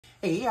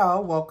Hey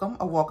y'all, welcome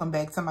or welcome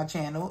back to my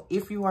channel.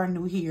 If you are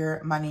new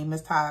here, my name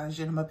is Taj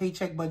and I'm a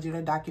paycheck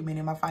budgeter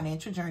documenting my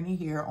financial journey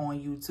here on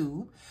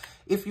YouTube.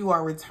 If you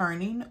are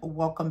returning,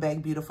 welcome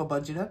back, beautiful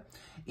budgeter.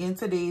 In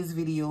today's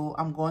video,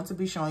 I'm going to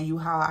be showing you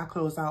how I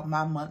close out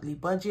my monthly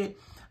budget.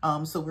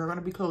 So we're going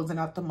to be closing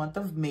out the month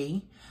of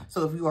May.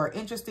 So if you are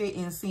interested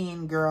in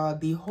seeing, girl,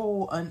 the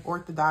whole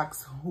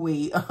unorthodox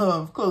way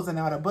of closing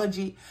out a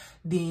budget,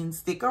 then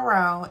stick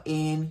around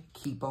and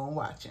keep on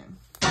watching.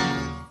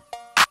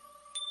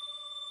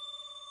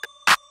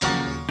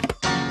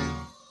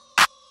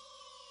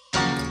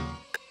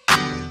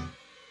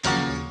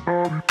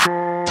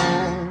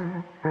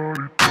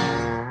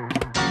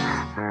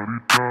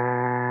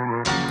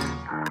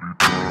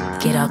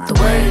 Get out the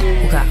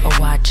way, who got a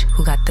watch,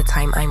 who got the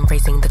time, I'm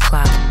raising the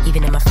clock.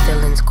 Even in my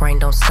feelings,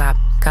 grind don't stop.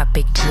 Got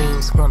big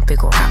dreams, want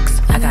big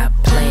rocks. I got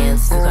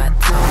plans, you got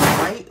time. All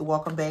right,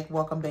 welcome back,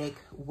 welcome back,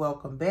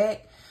 welcome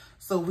back.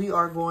 So we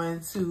are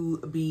going to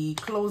be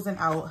closing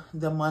out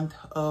the month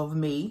of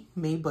May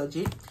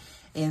budget.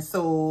 And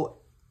so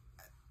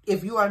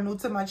if you are new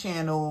to my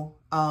channel,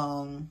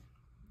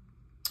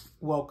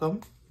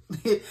 welcome.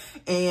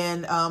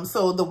 And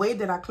so the way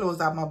that I close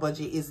out my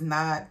budget is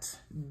not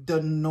the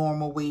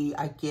normal way,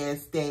 I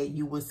guess, that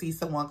you will see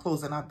someone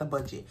closing out the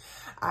budget.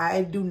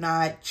 I do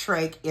not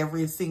track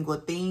every single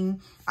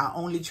thing. I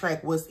only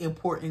track what's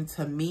important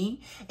to me.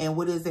 And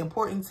what is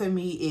important to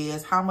me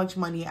is how much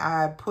money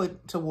I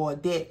put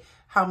toward debt,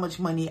 how much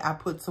money I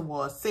put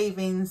towards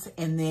savings,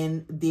 and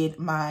then did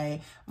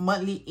my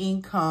monthly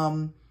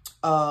income,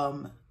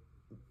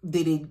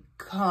 did it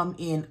come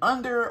in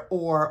under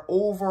or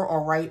over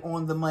or right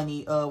on the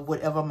money of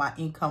whatever my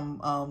income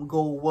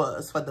goal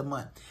was for the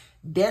month.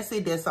 That's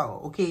it. That's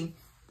all. Okay.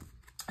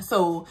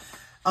 So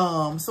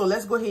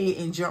let's go ahead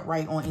and jump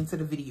right on into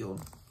the video.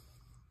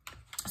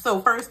 So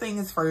first thing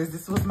is first,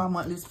 this was my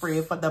monthly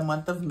spread for the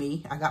month of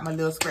May. I got my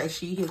little scratch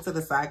sheet here to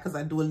the side because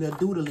I do a little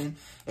doodling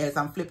as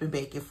I'm flipping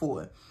back and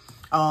forth.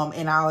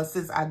 And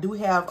since I do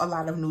have a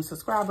lot of new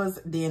subscribers,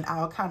 then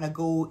I'll kind of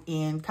go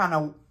and kind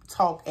of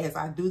talk as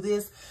I do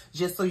this,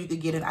 just so you can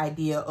get an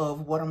idea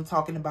of what I'm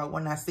talking about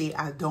when I say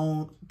I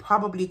don't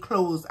probably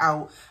close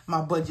out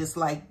my budgets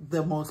like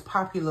the most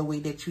popular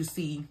way that you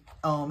see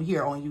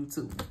here on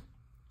YouTube.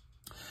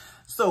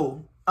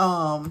 So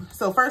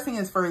first thing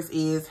is first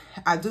is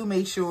I do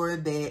make sure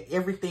that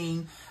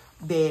everything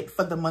that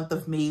for the month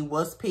of May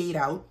was paid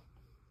out.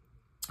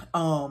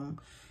 And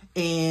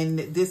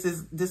this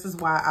is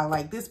why I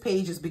like this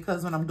page, is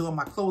because when I'm doing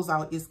my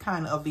closeout, it's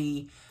kind of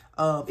a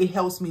it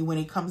helps me when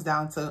it comes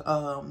down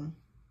to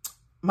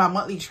my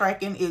monthly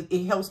tracking.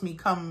 It helps me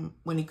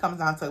when it comes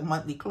down to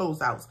monthly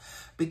closeouts,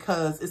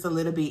 because it's a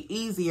little bit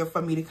easier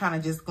for me to kind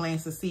of just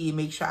glance to see and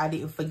make sure I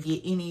didn't forget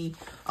any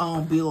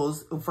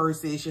bills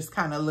versus just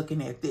kind of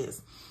looking at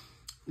this.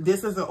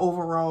 This is an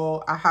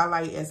overall, I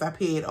highlight as I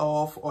pay it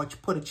off or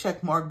put a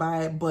check mark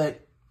by it,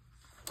 but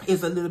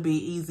it's a little bit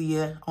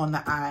easier on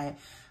the eye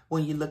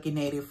when you're looking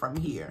at it from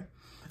here.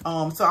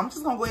 So I'm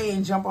just gonna go ahead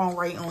and jump on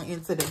right on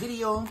into the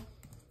video.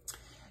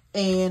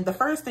 And the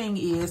first thing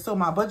is, so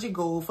my budget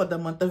goal for the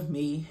month of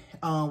May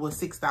was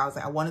 $6,000.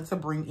 I wanted to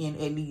bring in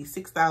at least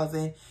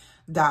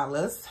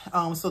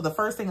 $6,000. So the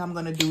first thing I'm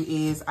going to do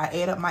is I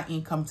add up my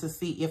income to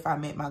see if I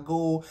met my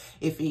goal,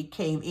 if it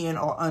came in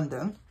or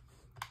under.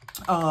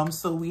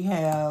 So we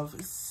have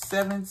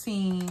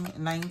 17,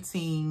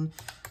 19,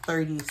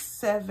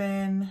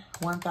 37,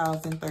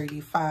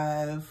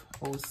 1,035,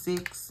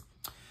 06,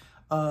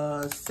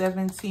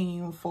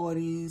 17,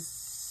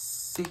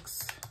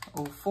 46,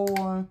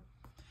 04,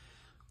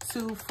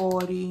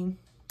 240,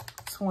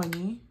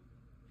 20,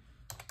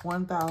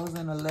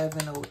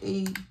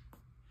 1,011.08,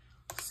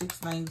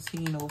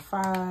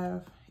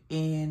 619.05,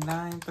 and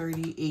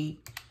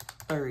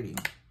 938.30.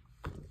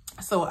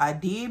 So I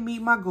did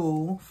meet my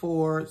goal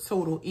for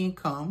total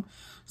income.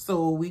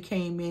 So we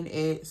came in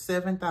at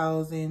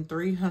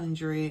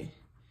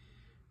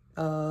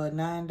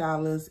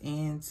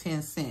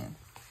 $7,309.10.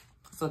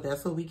 So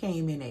that's what we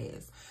came in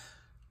as.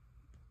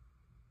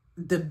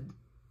 The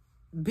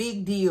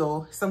big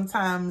deal,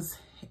 sometimes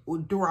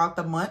throughout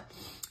the month,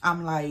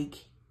 I'm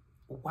like,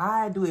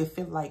 why do it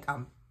feel like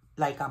I'm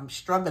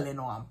struggling,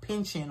 or I'm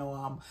pinching, or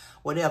I'm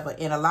whatever?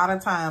 And a lot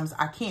of times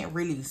I can't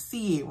really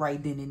see it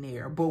right then and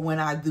there. But when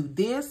I do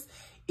this,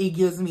 it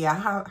gives me a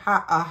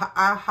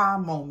aha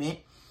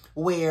moment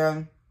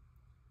where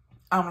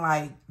I'm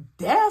like,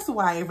 that's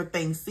why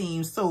everything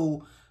seems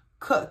so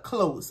cut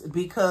close,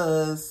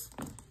 because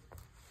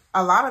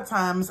a lot of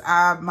times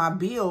my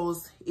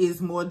bills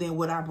is more than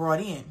what I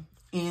brought in.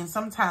 And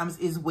sometimes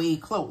it's way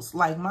close.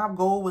 Like my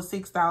goal was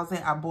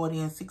 $6,000. I bought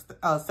in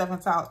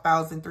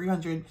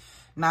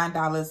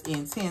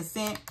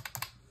 $7,309.10.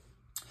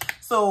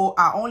 So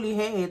I only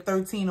had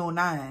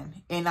 $1,309.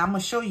 And I'm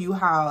going to show you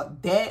how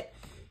that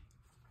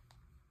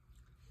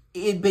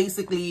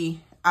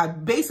I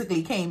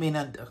basically came in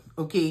under.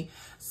 Okay.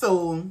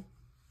 So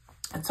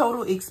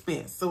total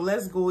expense. So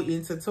let's go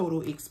into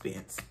total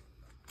expense.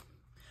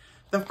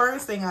 the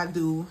first thing I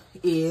do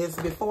is,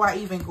 before I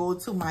even go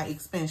to my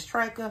expense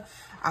tracker,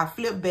 I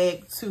flip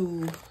back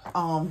to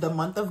the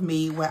month of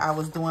May, where I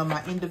was doing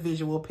my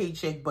individual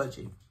paycheck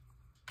budget.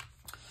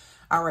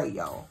 All right,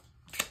 y'all.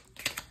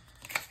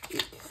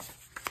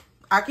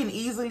 I can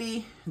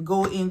easily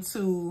go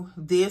into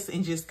this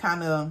and just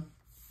kind of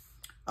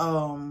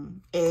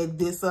add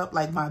this up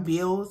like my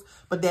bills,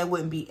 but that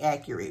wouldn't be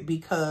accurate,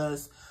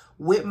 because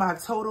with my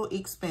total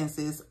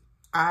expenses,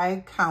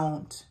 I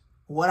count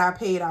what I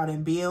paid out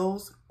in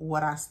bills,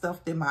 what I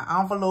stuffed in my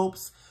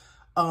envelopes.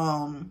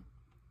 All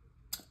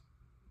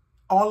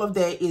of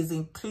that is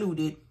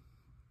included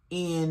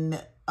in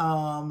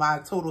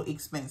my total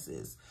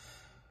expenses.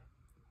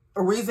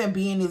 A reason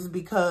being is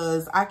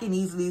because I can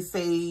easily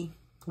say,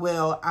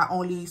 well, I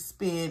only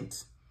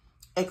spent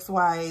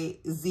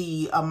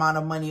XYZ amount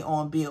of money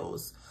on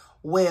bills.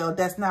 Well,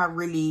 that's not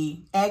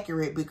really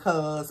accurate,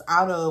 because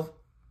out of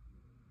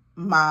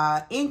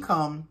my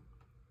income,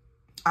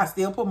 I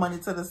still put money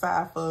to the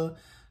side for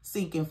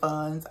sinking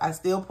funds. I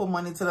still put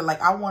money to the,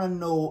 like, I want to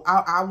know,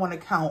 I want to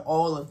count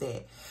all of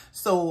that.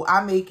 So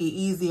I make it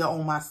easier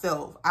on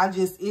myself.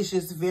 It's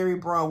just very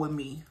broad with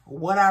me.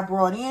 What I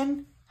brought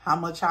in, how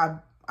much I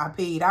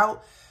paid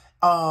out.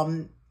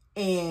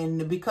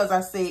 And because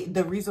I say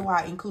the reason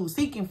why I include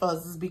sinking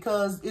funds is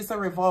because it's a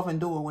revolving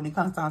door when it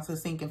comes down to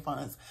sinking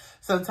funds.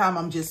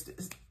 Sometimes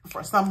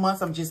for some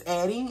months I'm just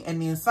adding,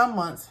 and then some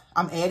months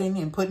I'm adding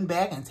and putting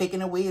back and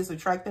taking away and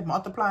subtracting,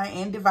 multiplying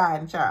and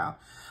dividing, child.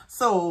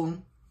 So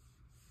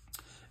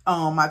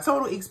my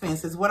total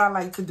expenses, what I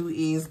like to do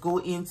is go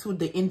into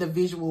the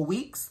individual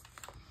weeks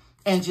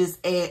and just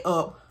add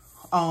up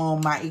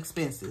my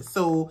expenses.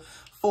 So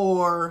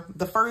for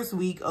the first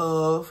week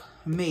of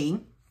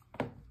May,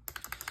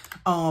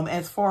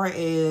 as far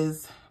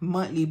as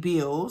monthly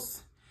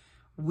bills,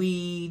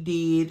 we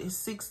did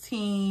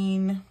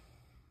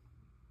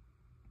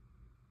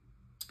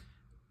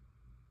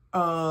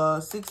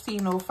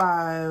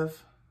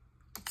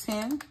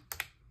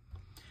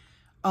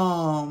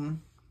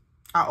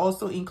I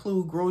also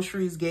include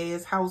groceries,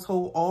 gas,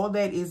 household. All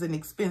that is an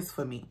expense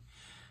for me.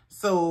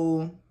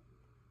 So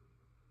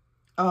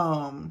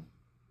that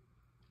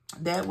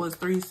was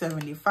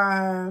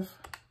 $375.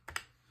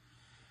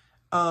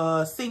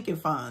 Sinking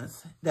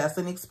funds, that's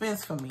an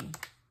expense for me,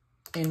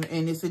 and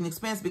it's an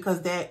expense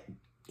because that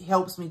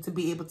helps me to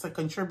be able to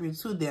contribute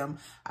to them.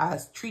 I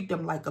treat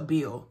them like a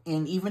bill,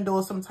 and even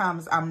though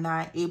sometimes I'm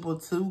not able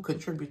to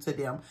contribute to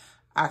them,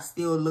 I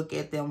still look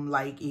at them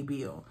like a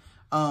bill.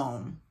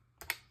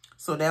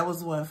 So that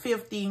was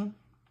 $150.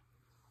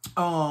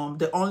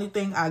 The only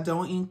thing I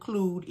don't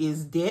include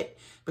is debt,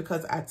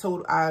 because I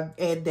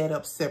add that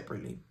up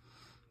separately.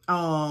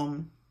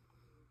 And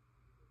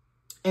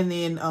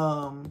then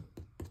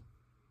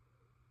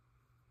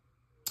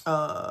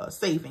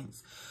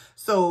savings.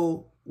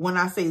 So when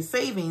I say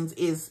savings,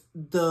 is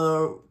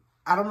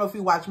I don't know if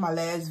you watched my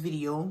last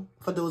video.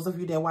 For those of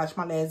you that watched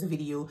my last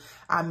video,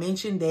 I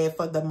mentioned that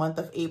for the month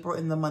of April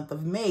and the month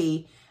of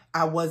May,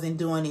 I wasn't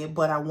doing it,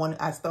 but I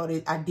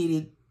did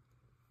it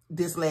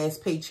this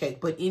last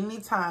paycheck. But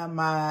anytime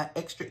my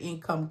extra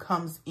income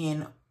comes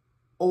in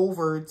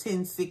over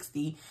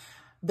 $1060,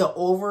 I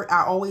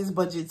always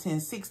budget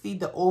 $1060.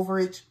 The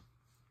overage,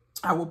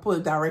 I will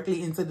put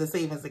directly into the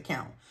savings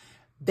account.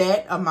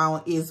 That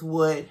amount is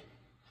what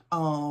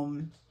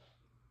I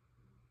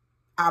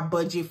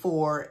budget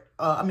for.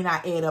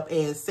 I add up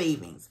as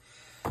savings.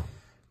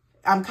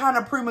 I'm kind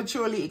of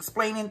prematurely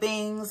explaining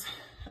things,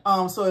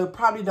 so it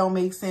probably don't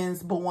make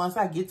sense. But once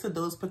I get to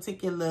those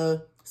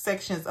particular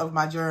sections of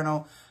my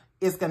journal,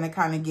 it's going to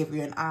kind of give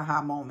you an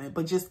aha moment.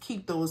 But just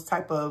keep those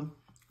type of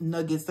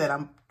nuggets that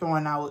I'm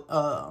throwing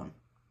out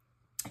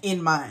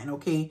in mind,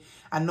 okay?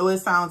 I know it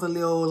sounds a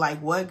little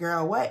like, what,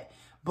 girl, what?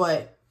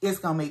 But it's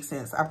going to make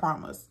sense, I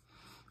promise.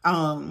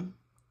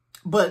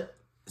 But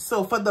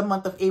so for the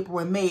month of April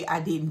and May, I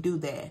didn't do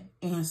that.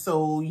 And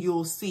so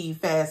you'll see,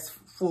 fast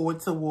forward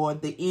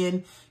toward the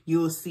end,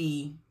 you'll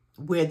see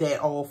where that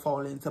all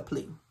fall into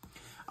play.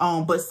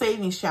 But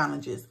savings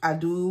challenges, I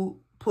do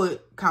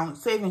count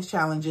savings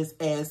challenges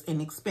as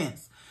an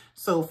expense.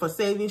 So for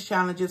savings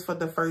challenges for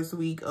the first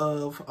week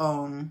of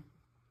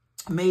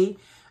May,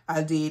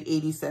 I did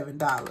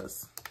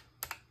 $87.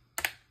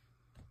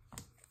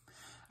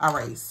 All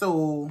right,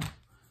 so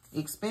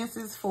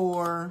expenses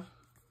for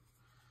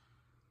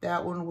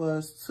that one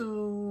was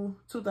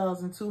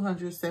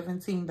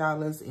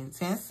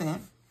 $2,217.10.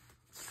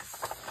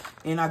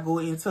 And I go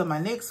into my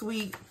next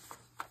week.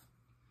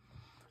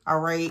 All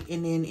right,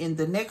 and then in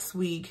the next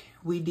week,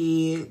 we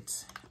did,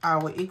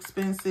 our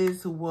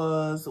expenses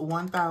was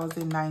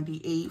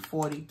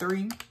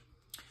 $1,098.43.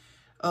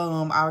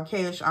 Our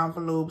cash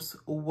envelopes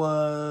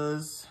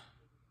was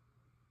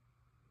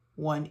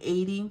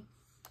 $180.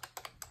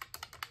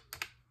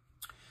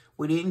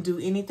 We didn't do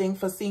anything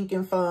for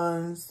sinking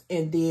funds.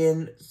 And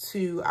then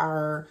to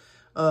our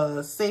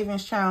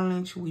savings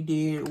challenge, we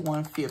did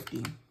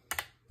 $150.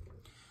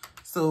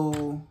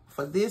 So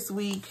for this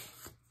week,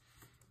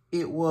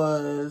 it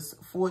was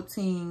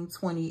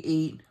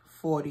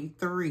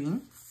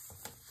 $1,428.43.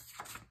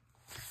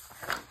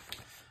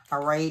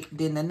 All right.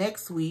 Then the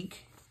next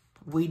week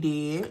we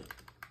did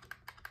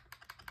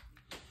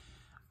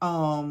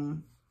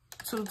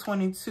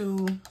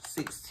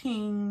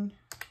 $222.16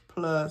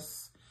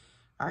 plus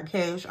our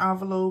cash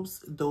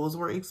envelopes. Those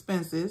were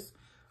expenses.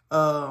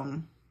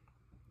 So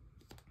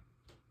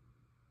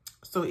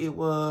it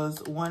was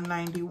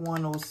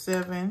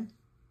 $191.07.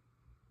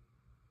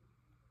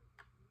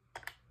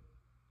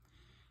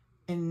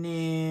 And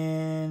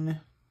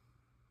then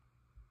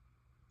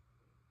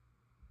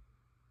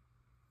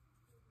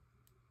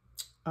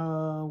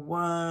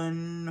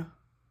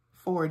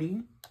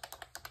 $140.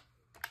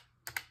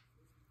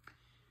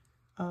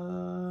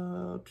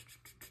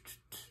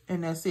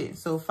 And that's it.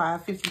 So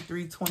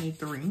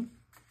 $553.23.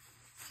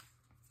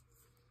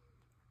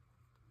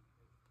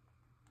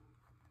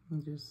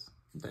 I'm just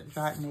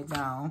jotting it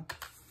down.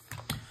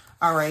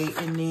 All right,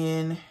 and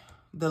then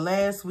the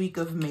last week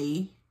of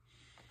May,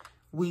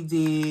 we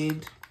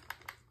did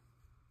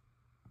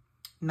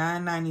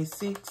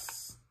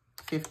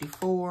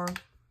 $996.54.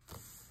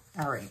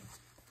 All right.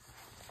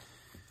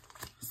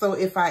 So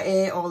if I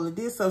add all of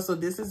this up, so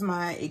this is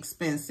my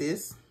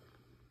expenses.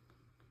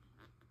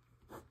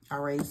 All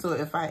right, so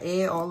if I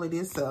add all of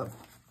this up,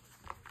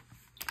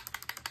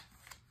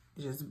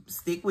 just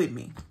stick with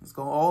me. It's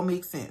going to all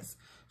make sense.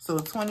 So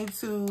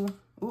 22,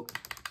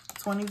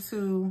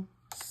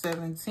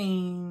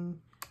 17,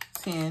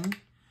 10,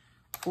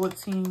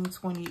 14,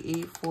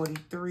 28,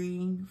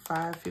 43,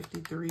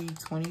 553,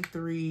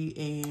 23,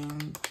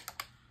 and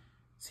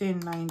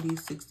 1090,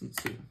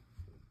 62.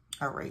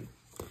 All right.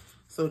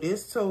 So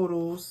this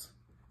totals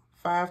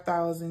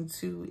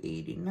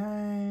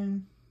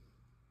 5,289.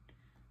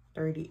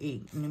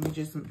 38. Let me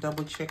just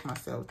double check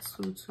myself.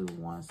 2, 2,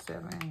 1,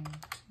 7,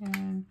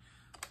 10,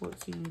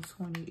 14,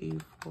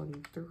 28,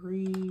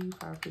 43,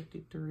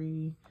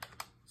 553,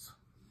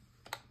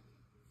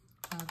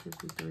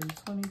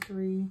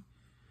 23,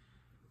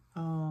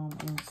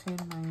 and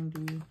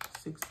 1090,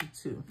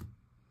 62.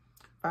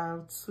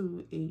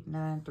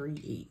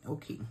 528938.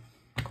 Okay.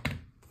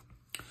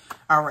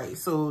 All right.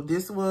 So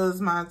this was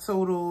my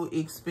total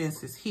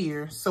expenses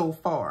here so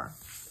far.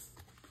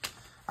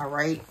 All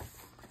right.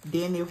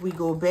 Then if we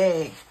go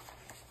back,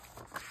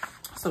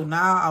 so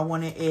now I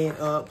want to add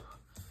up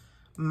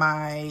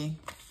my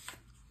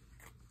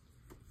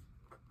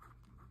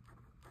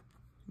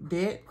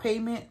debt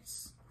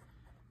payments.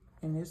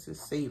 And this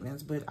is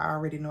savings, but I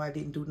already know I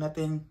didn't do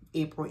nothing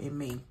April and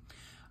May.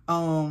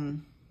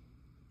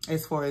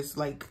 As far as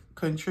like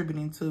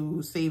contributing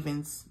to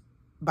savings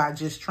by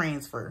just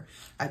transfer.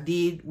 I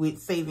did with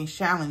savings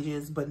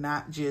challenges, but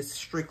not just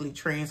strictly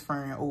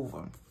transferring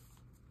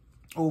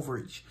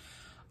overage.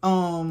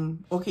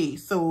 Okay,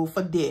 so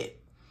for debt,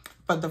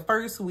 for the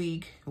first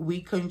week, we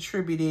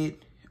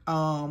contributed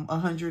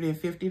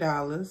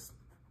 $150.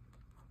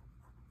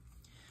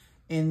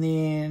 And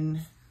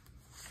then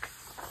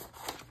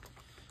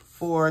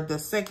for the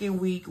second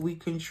week, we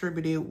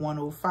contributed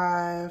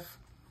 $105.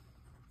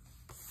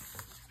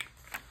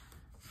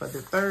 For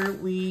the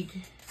third week,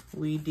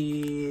 we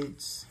did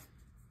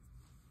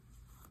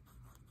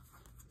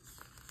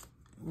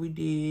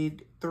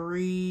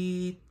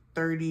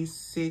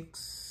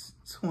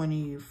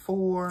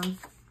 $336.24.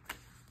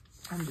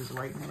 I'm just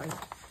writing like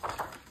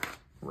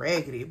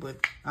raggedy,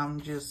 but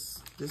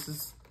this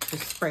is the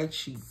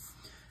spreadsheet.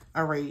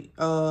 All right.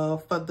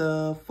 For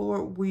the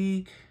fourth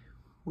week,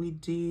 we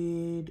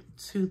did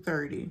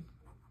 $230.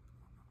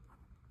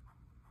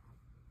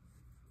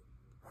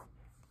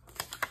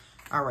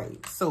 All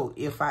right. So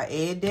if I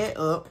add that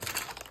up,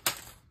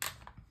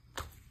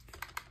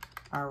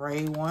 all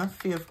right,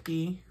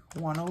 150,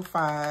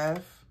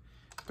 105,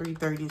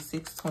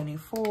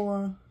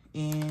 336.24,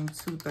 and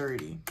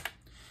 230.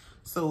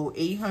 So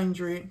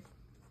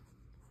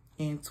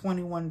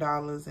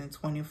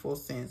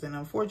 $821.24. And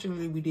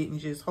unfortunately, we didn't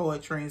just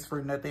hard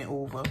transfer nothing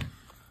over.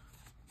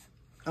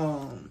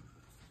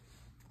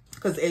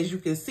 Because as you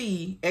can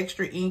see,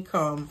 extra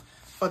income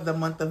for the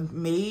month of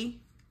May,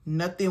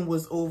 nothing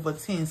was over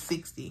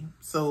 1060.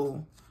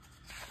 So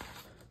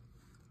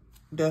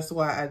that's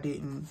why I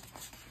didn't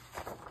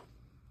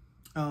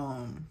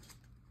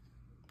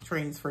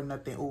transfer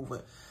nothing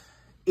over.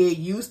 It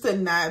used to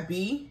not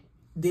be,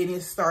 then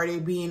it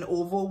started being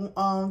over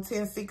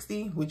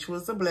 1060, which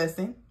was a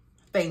blessing.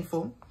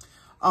 Thankful.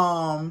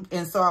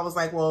 And so I was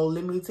like, well,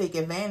 let me take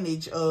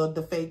advantage of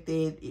the fact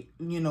that,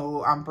 you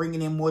know, I'm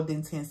bringing in more than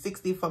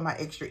 1060 for my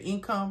extra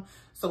income.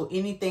 So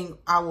anything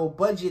I will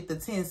budget the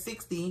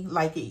 1060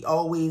 like it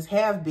always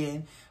have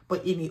been,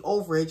 but any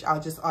overage, I'll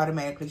just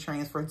automatically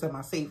transfer to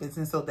my savings.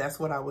 And so that's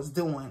what I was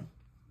doing.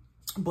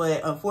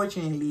 But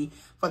unfortunately,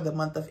 for the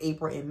month of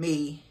April and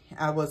May,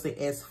 I wasn't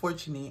as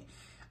fortunate.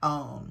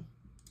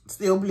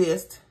 Still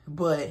blessed,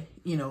 but,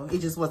 you know, it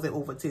just wasn't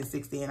over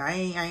 1060. And I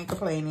ain't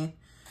complaining.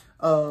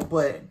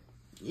 But,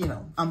 you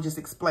know, I'm just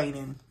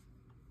explaining,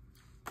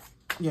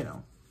 you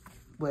know,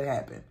 what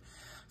happened.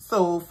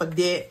 So for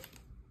that,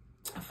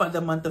 for the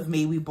month of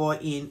May, we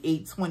bought in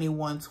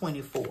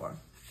 $821.24.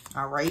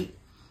 All right.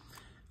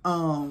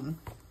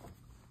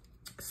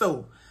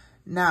 So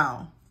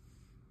now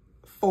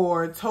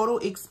for total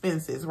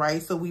expenses,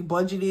 right? So we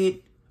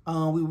budgeted,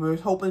 we were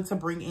hoping to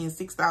bring in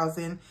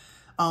 $6,000.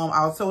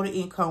 Our total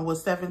income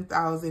was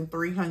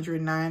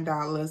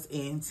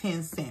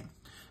 $7,309.10.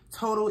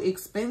 Total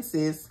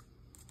expenses,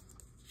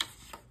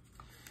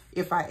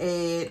 if I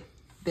add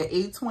the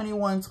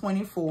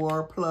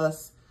 $821.24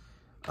 plus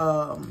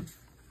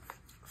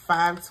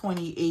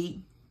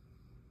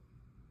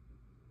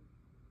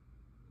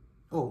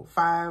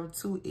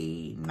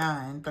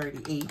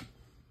 528.38.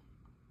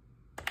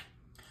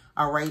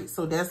 All right,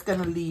 so that's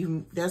gonna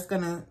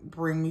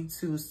bring me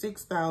to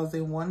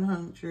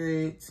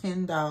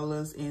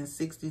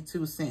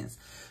 $6,110.62.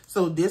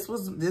 So this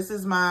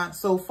is my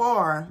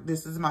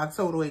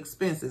total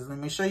expenses. Let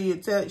me show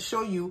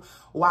you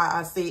why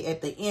I say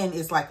at the end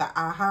it's like an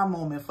aha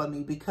moment for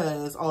me,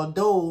 because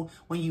although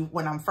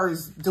when I'm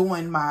first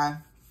doing my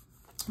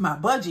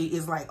budget,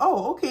 it's like,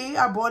 oh, okay,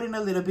 I bought in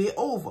a little bit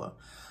over.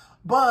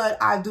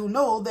 But I do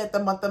know that the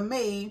month of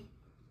May,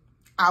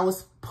 I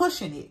was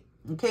pushing it.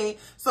 Okay,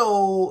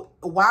 so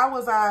why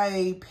was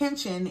I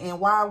pinching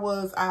and why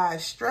was I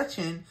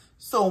stretching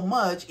so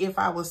much if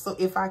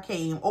I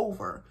came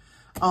over?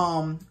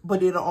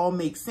 But it'll all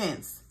make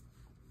sense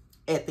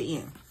at the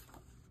end.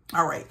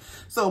 All right,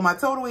 so my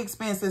total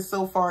expenses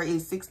so far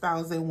is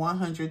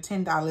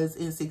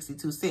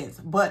 $6,110.62,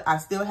 but I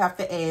still have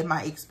to add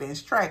my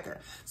expense tracker.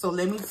 So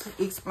let me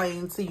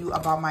explain to you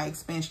about my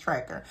expense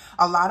tracker.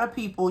 A lot of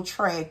people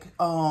track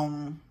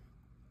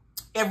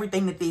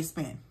everything that they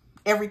spend.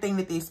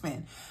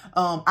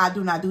 I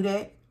do not do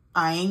that.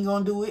 I ain't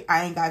gonna do it.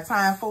 I ain't got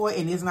time for it,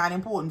 and it's not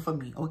important for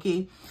me.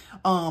 Okay.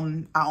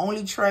 I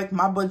only track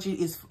my budget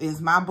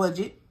is my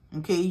budget.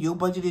 Okay. Your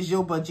budget is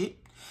your budget.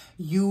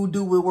 You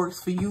do what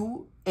works for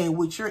you and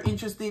what you're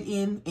interested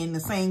in, and the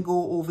same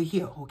go over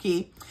here.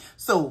 Okay.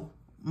 So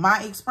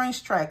my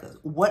expense tracker,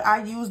 what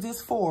I use this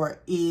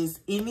for is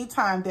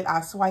anytime that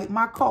I swipe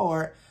my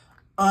card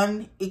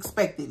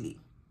unexpectedly.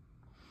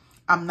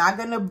 I'm not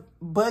gonna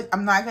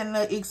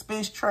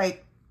expense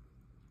track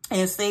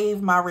and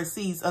save my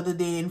receipts other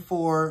than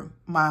for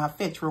my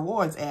Fetch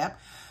Rewards app.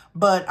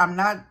 But I'm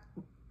not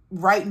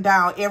writing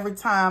down every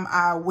time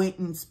I went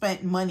and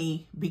spent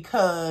money,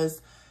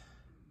 because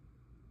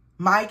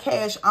my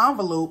cash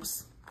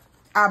envelopes,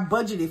 I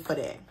budgeted for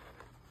that,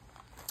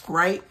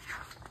 right?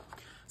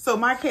 So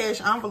my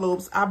cash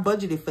envelopes, I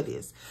budgeted for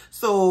this.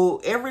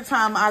 So every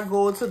time I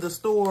go to the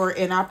store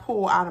and I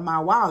pull out of my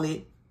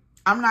wallet,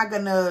 and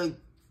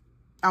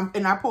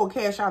I pull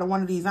cash out of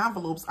one of these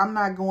envelopes, I'm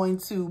not going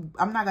to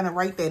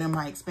write that in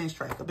my expense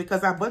tracker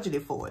because I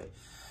budgeted for it.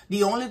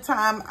 The only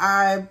time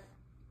I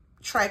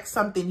track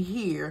something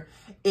here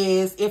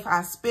is if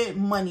I spent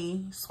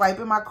money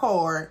swiping my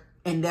card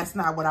and that's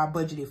not what I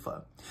budgeted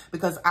for.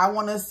 Because I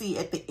want to see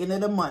at the end of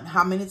the month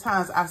how many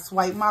times I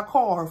swipe my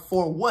card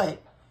for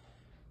what,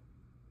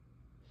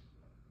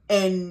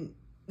 and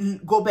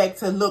go back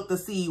to look to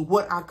see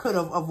what I could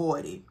have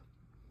avoided.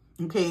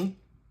 Okay.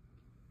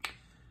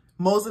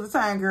 Most of the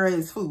time, girl,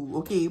 it's food,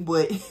 okay?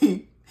 But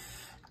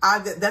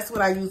that's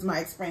what I use my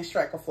expense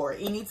tracker for.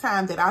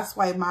 Anytime that I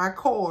swipe my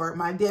card,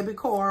 my debit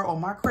card or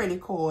my credit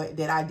card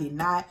that I did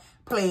not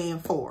plan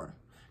for.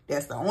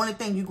 That's the only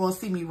thing you're going to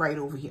see me right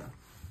over here.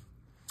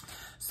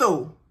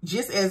 So,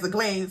 just as a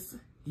glance,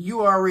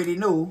 you already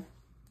know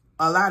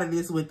a lot of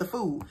this with the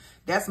food.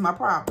 That's my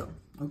problem,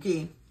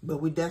 okay?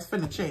 But that's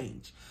finna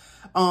change.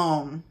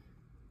 So,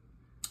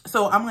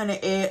 I'm going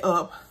to add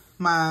up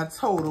my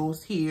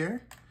totals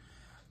here.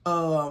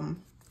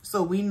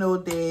 So we know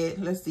that,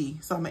 let's see.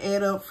 So I'm gonna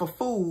add up for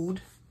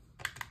food.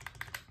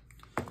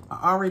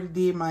 I already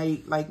did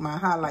my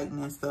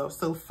highlighting and stuff.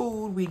 So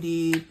food, we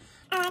did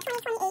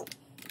 2028,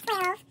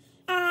 12,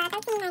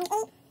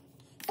 1398,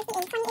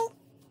 6828,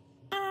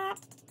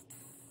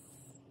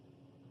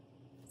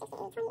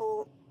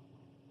 6828.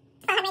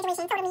 For her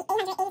graduation, total me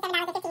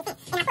 $887.15.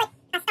 And I put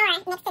a star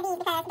next to these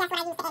because that's what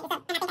I used to add this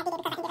up. And I think I did it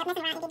because I ended up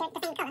messing around and did the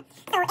same color.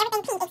 So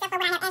everything pink except for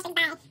what I have ashes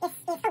by is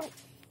food.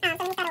 So let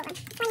me start over.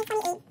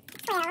 2028,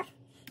 12,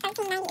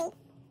 1398,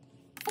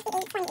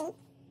 6828,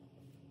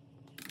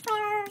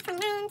 12,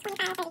 29,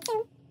 25,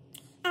 32,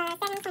 7, 25, and 1002. And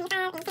see, when I eat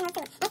out,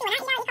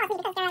 it costs me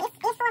because it's 5 of us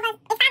most of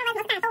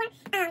the time, 4.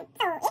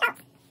 So it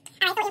helps.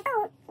 Alright, so in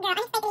food, girl,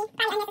 unexpectedly,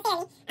 probably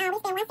unnecessary, we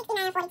spent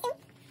 $169.42.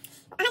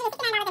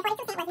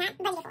 $169.42 was not budgeted for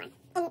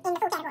in the food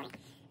category.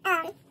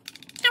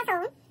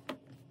 Household,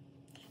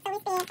 so we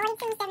spent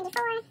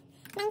 $42.74,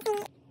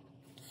 19.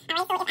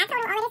 Alright, so if I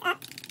total all of this up,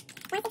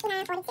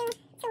 $169.42,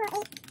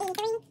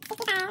 $208.83,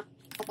 $65,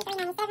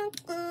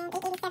 $63.97, and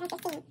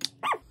 $887.15. Woo!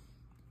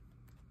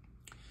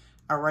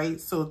 all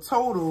right. So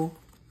total,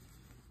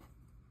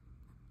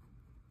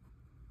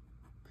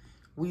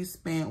 we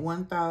spent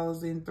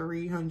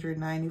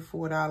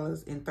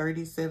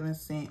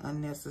 $1,394.37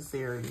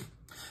 unnecessarily.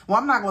 Well,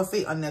 I'm not going to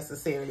say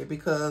unnecessarily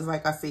because,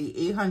 like I say,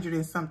 800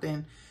 and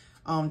something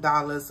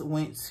dollars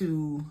went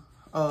to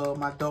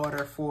my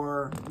daughter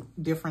for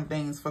different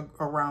things for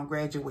around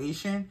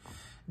graduation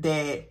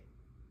that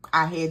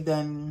I had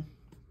done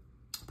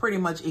pretty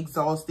much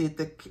exhausted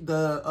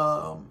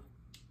the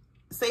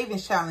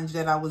savings challenge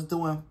that I was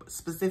doing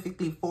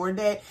specifically for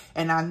that,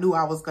 and I knew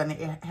I was going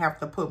to have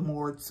to put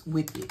more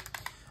with it.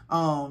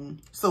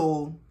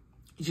 So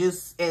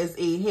just as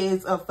a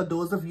heads up for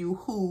those of you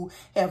who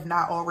have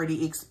not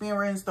already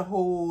experienced the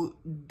whole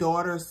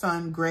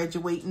daughter-son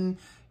graduating,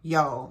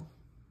 y'all,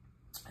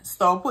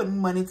 start putting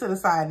money to the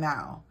side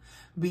now,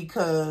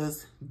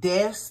 because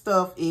that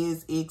stuff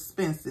is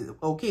expensive,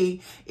 okay?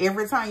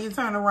 Every time you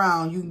turn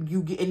around,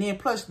 you get, and then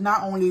plus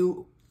not only,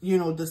 you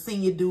know, the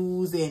senior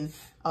dues and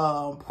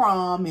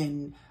prom,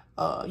 and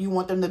you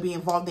want them to be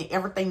involved in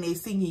everything they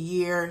senior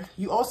year.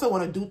 You also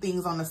want to do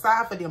things on the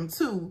side for them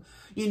too,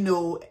 you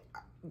know,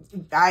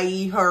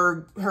 i.e.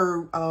 her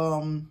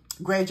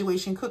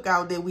graduation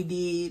cookout that we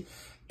did,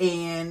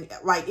 and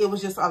like it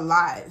was just a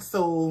lot.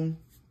 So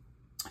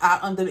I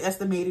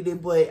underestimated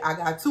it, but I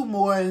got 2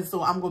 more, and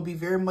so I'm gonna be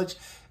very much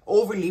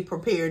overly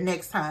prepared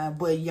next time.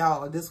 But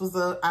y'all, this was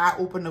a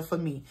eye-opener for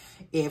me.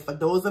 And for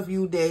those of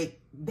you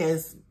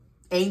that's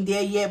ain't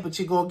there yet, but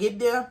you're gonna get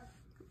there,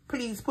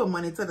 please put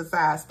money to the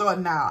side. Start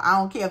now. I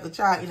don't care if the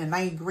child in the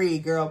 9th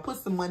grade, girl. Put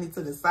some money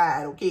to the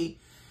side, okay?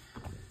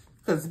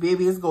 Because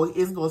baby, it's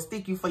gonna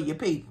stick you for your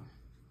paper.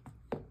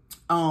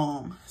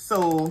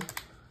 So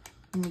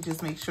let me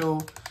just make sure,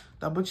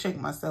 double check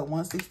myself.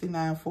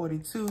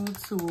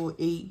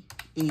 169.42,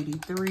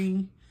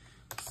 208.83,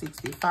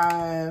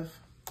 65,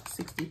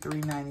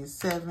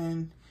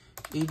 63.97,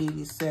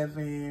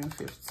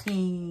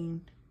 887.15.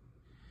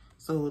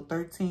 So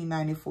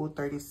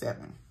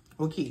 1394.37.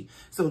 Okay,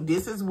 so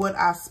this is what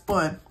I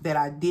spent that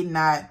I did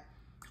not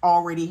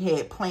already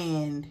had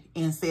planned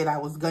and said I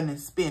was gonna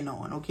spend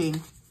on, okay?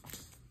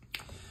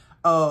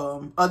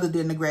 Other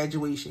than the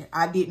graduation.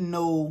 I didn't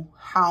know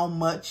how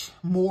much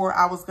more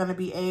I was gonna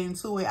be adding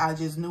to it. I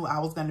just knew I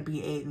was gonna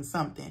be adding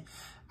something.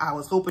 I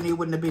was hoping it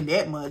wouldn't have been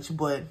that much,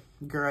 but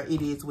girl,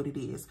 it is what it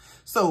is.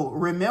 So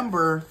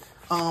remember,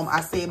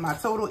 I said my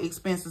total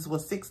expenses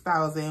was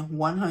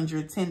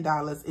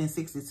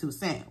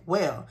 $6,110.62.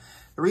 Well,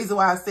 the reason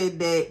why I said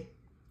that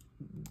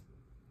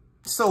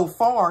so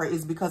far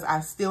is because I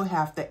still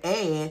have to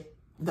add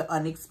the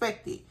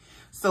unexpected.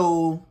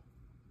 So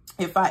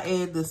if I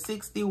add the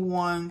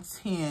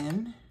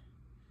 6110,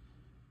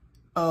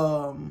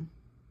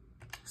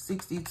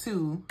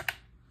 62,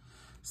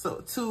 so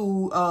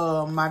to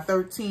my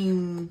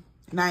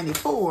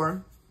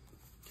 1394,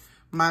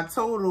 my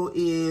total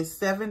is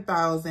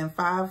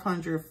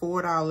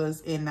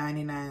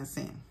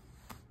 $7,504.99.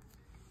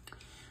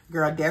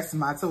 Girl, that's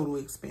my total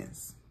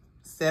expense.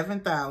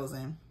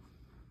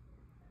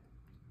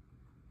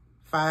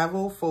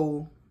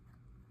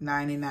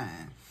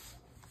 $7,504.99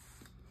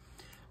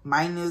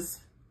 minus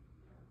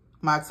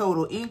my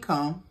total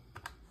income,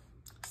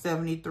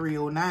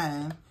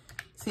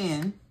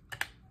 $7309.10.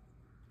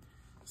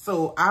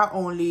 So I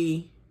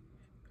only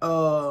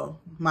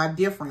my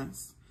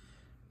difference,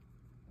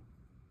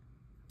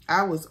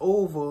 I was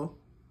over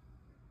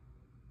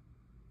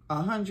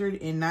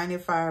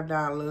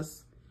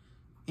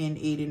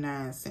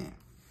 $195.89.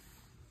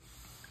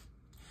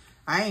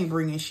 I ain't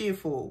bringing shit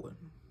forward.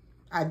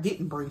 I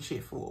didn't bring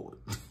shit forward.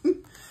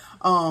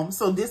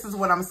 So this is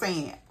what I'm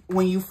saying.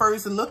 When you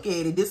first look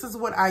at it, this is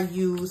what I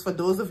use. For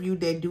those of you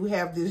that do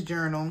have this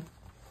journal,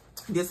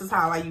 this is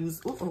how I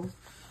use,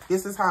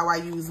 this is how I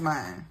use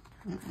mine.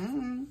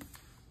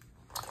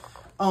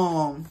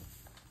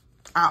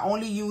 I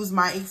only use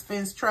my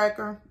expense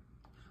tracker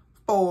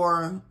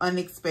for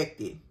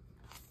unexpected.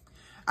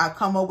 I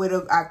come up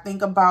with I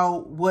think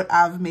about what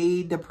I've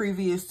made the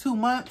previous 2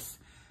 months,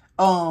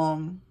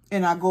 and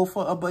I go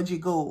for a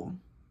budget goal.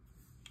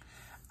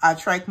 I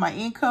track my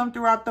income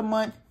throughout the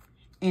month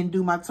and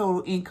do my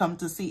total income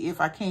to see if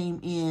I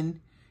came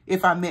in,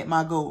 if I met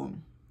my goal.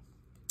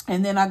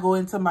 And then I go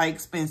into my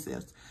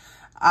expenses.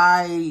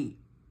 My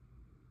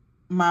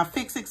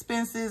fixed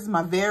expenses,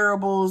 my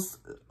variables,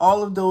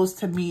 all of those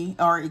to me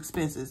are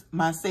expenses.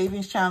 My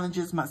savings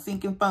challenges, my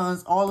sinking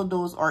funds, all of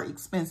those are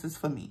expenses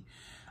for me.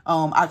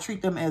 I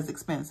treat them as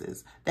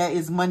expenses. That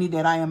is money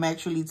that I am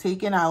actually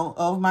taking out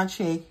of my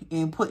check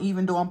and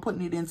even though I'm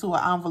putting it into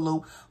an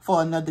envelope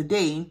for another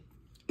day,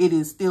 it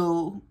is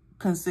still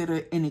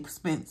considered an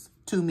expense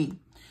to me.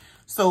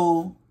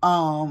 So,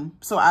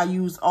 so I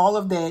use all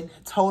of that,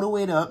 total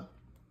it up,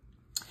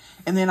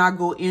 and then I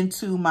go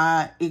into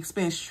my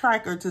expense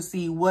tracker to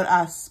see what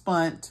I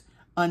spent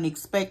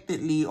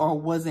unexpectedly or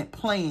wasn't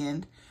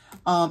planned,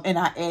 and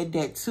I add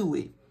that to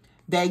it.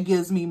 That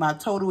gives me my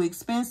total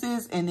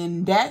expenses, and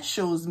then that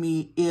shows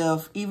me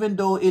if, even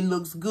though it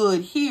looks good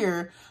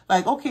here,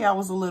 like, okay, I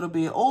was a little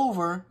bit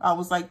over, I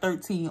was like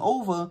 13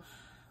 over.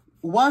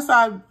 Once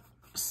I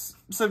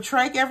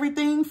subtract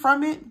everything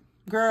from it,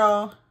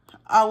 girl,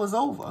 I was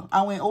over.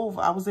 I went over.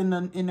 I was in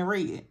the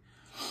red.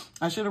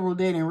 I should have wrote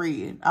that in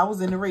red. I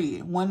was in the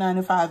red.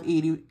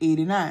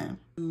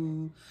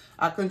 195.89.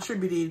 I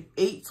contributed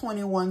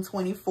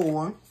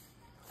 $821.24.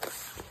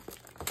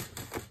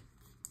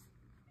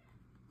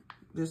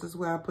 This is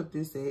where I put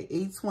this at.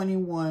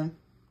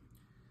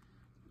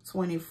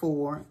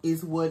 $821.24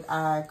 is what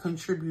I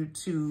contribute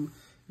to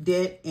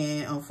debt.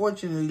 And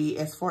unfortunately,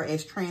 as far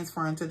as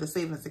transferring to the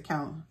savings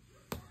account,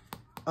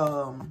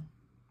 I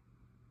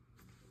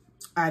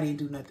didn't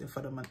do nothing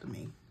for the month of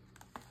May.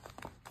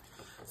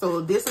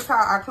 So this is how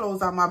I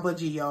close out my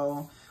budget,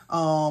 y'all.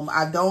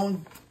 I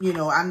don't, you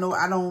know, I know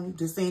I don't,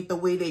 this ain't the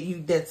way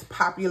that that's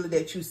popular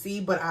that you see,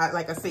 but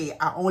like I say,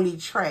 I only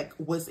track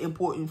what's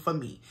important for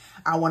me.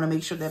 I want to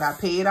make sure that I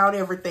paid out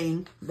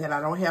everything, that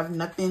I don't have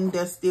nothing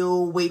that's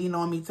still waiting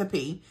on me to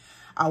pay.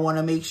 I want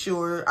to make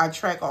sure I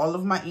track all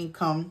of my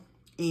income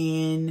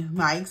and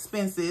my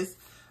expenses.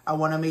 I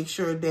want to make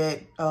sure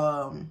that,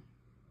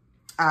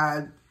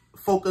 I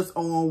focus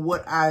on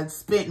what I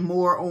spent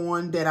more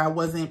on that I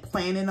wasn't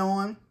planning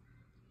on.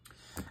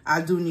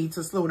 I do need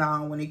to slow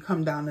down when it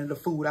come down to the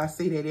food. I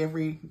say that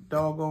every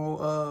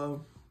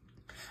doggone,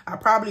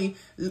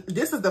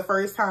 this is the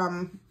first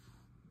time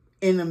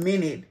in a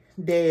minute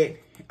that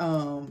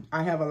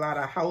I have a lot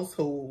of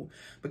household,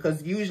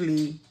 because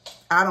usually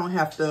I don't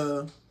have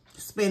to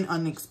spend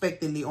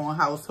unexpectedly on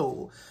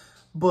household.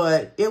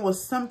 But it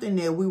was something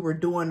that we were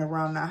doing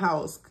around the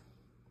house.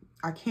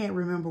 I can't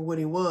remember what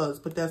it was,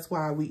 but that's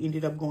why we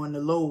ended up going to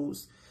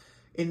Lowe's.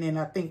 And then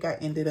I think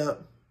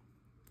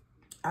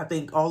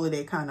all of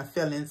that kind of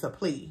fell into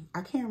play.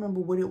 I can't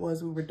remember what it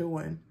was we were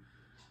doing.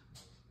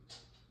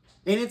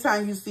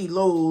 Anytime you see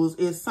Lowe's,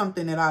 it's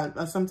something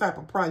that some type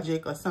of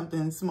project or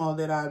something small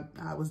that I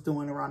was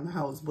doing around the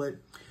house. But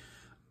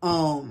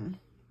I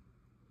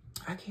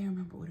can't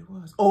remember what it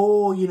was.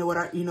 Oh, you know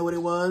what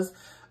it was?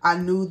 I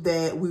knew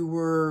that we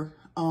were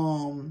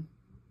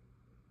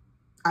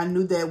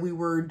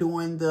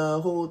doing the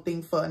whole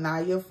thing for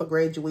Anaya for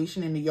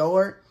graduation in the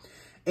yard.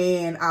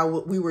 And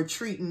we were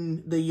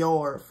treating the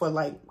yard for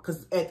like,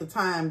 because at the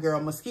time,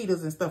 girl,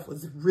 mosquitoes and stuff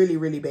was really,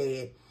 really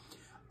bad.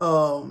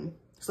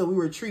 So we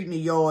were treating the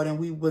yard and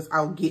we was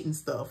out getting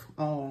stuff.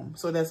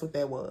 So that's what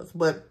that was.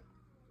 But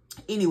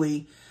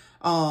anyway,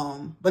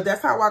 but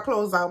that's how I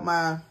close out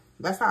my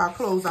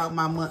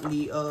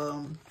monthly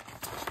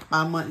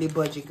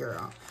budget,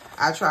 girl.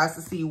 I try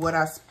to see what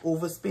I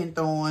overspent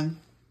on,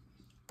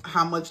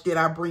 how much did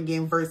I bring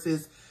in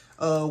versus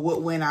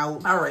what went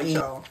out. All right,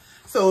 y'all.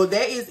 So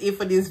that is it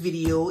for this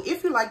video.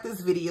 If you like this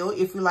video,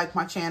 if you like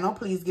my channel,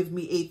 please give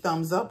me a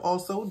thumbs up.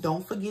 Also,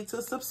 don't forget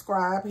to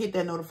subscribe, hit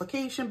that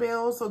notification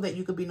bell so that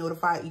you can be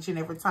notified each and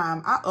every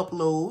time I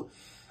upload.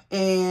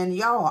 And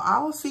y'all,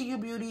 I'll see you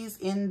beauties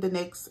in the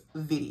next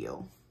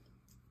video.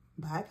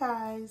 Bye,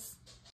 guys.